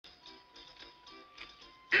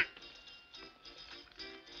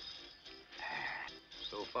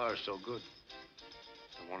far, so good.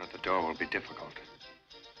 The one at the door will be difficult.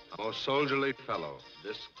 A most soldierly fellow,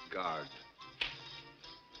 this guard.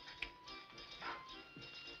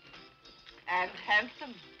 And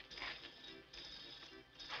handsome.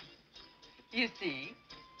 You see,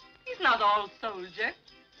 he's not all soldier,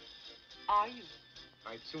 are you?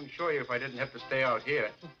 I'd soon show you if I didn't have to stay out here.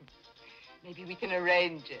 Maybe we can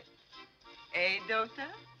arrange it. Eh, Dota?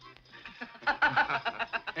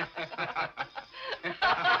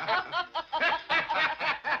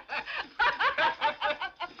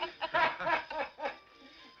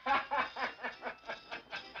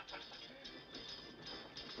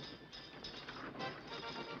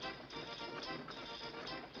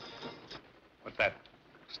 What's that?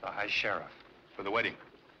 It's the High Sheriff. For the wedding?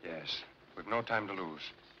 Yes. We've no time to lose.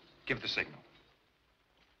 Give the signal.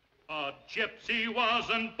 A gypsy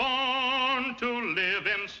wasn't born to live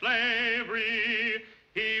in slavery.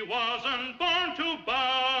 He wasn't born to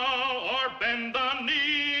bow or bend the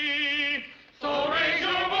knee. So raise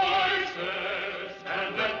your voices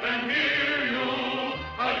and let them hear you.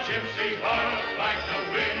 A gypsy heart like the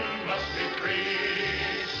wind must be free.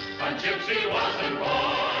 A gypsy wasn't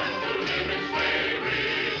born to live in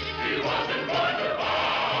slavery. He wasn't born to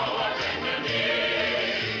bow or bend the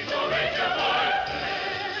knee. So raise your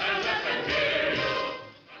voices and let them hear you.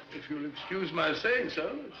 If you'll excuse my saying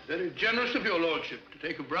so, it's very generous of your lordship to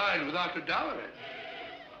take a bride without a dowry.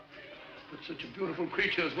 But such a beautiful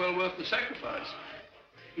creature is well worth the sacrifice.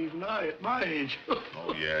 Even I, at my age.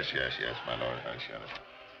 Oh, yes, my lord, High Sheriff.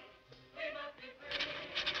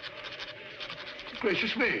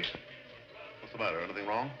 Gracious me. What's the matter? Anything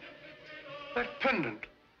wrong? That pendant.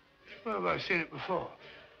 Where have I seen it before?